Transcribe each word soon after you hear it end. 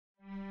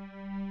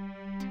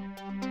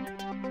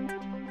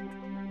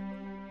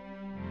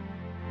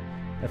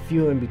a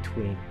few in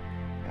between.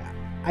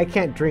 I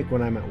can't drink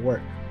when I'm at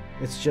work.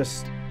 It's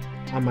just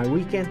on my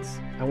weekends,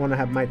 I want to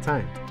have my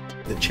time.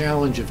 The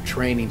challenge of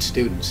training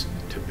students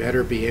to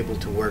better be able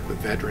to work with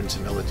veterans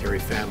and military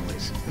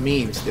families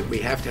means that we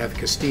have to have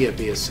Castilla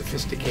be as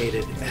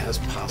sophisticated as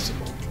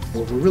possible.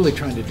 What we're really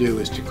trying to do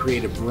is to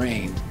create a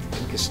brain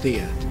in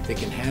Castilla that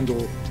can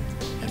handle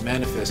and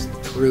manifest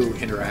through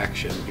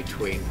interaction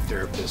between the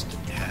therapist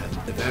and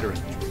the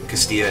veteran.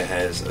 Castilla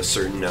has a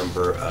certain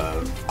number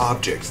of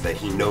objects that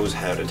he knows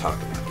how to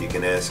talk about. You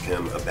can ask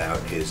him about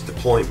his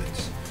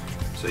deployments.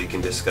 So you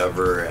can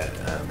discover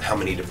how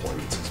many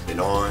deployments he's been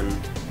on,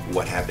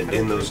 what happened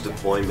in those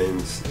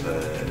deployments,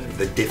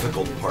 the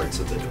difficult parts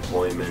of the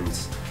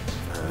deployments,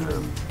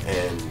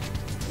 and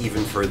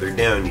even further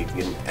down you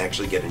can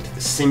actually get into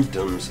the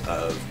symptoms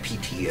of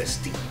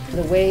PTSD.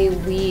 The way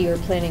we are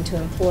planning to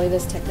employ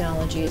this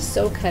technology is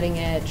so cutting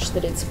edge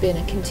that it's been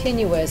a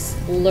continuous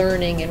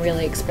learning and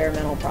really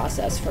experimental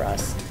process for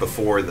us.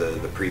 Before,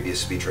 the previous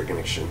speech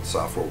recognition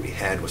software we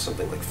had was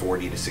something like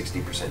 40 to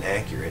 60%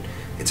 accurate.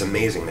 It's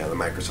amazing now the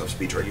Microsoft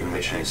speech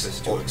recognition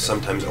is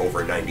sometimes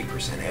over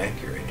 90%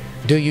 accurate.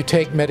 Do you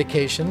take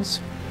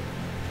medications?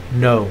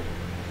 No,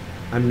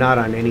 I'm not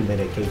on any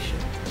medication.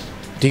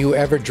 Do you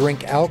ever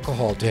drink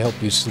alcohol to help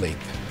you sleep?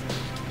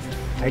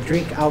 I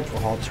drink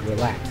alcohol to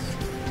relax,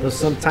 though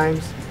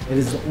sometimes it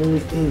is the only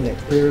thing that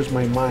clears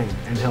my mind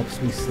and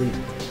helps me sleep.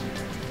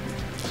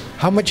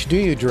 How much do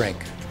you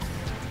drink?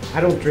 I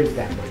don't drink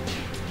that much.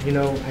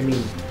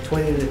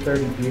 20 to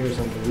 30 beers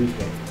on the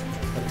weekend,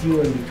 a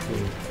few in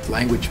between.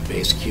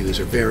 Language-based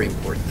cues are very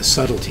important, the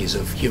subtleties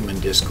of human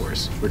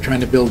discourse. We're trying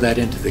to build that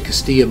into the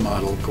Castilla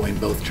model, going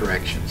both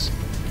directions.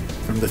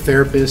 From the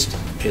therapist,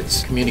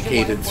 it's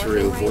communicated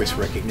through voice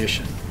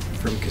recognition.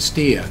 From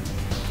Castilla,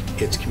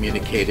 it's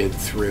communicated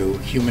through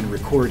human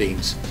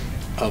recordings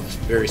of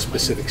very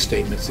specific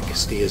statements that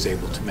Castilla is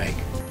able to make.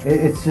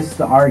 It's just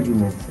the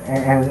arguments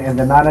and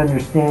the not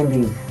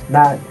understanding,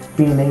 not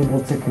being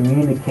able to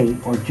communicate,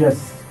 or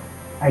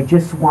I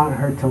just want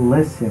her to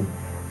listen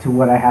to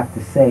what I have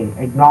to say,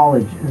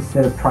 acknowledge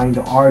instead of trying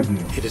to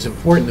argue. It is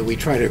important that we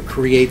try to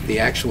create the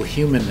actual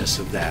humanness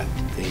of that,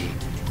 the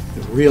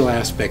real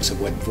aspects of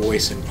what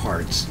voice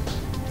imparts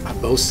on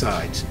both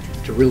sides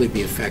to really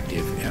be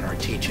effective in our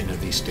teaching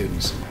of these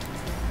students.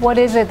 What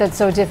is it that's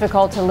so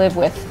difficult to live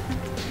with?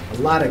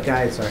 A lot of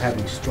guys are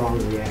having strong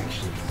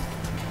reactions.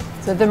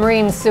 So the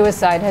Marine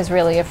suicide has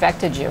really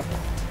affected you.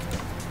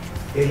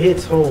 It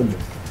hits home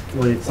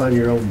when it's on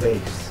your own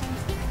base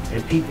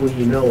and people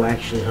you know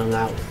actually hung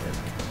out with them.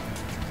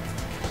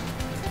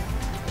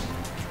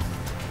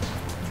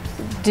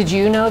 Did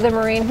you know the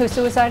Marine who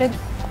suicided?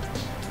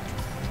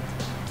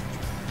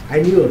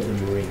 I knew of the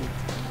Marine,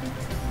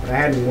 but I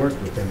hadn't worked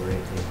with them or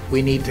anything.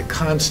 We need to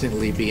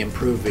constantly be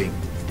improving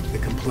the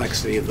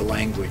complexity of the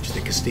language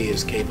that Castilla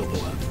is capable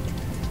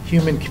of.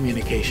 Human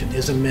communication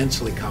is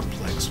immensely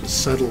complex with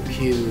subtle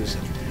cues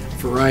and a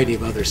variety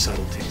of other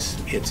subtleties.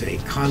 It's a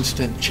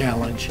constant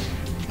challenge,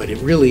 but it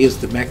really is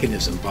the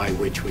mechanism by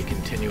which we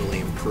continually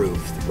improve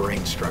the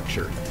brain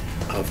structure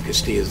of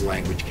Castilla's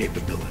language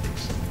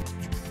capabilities.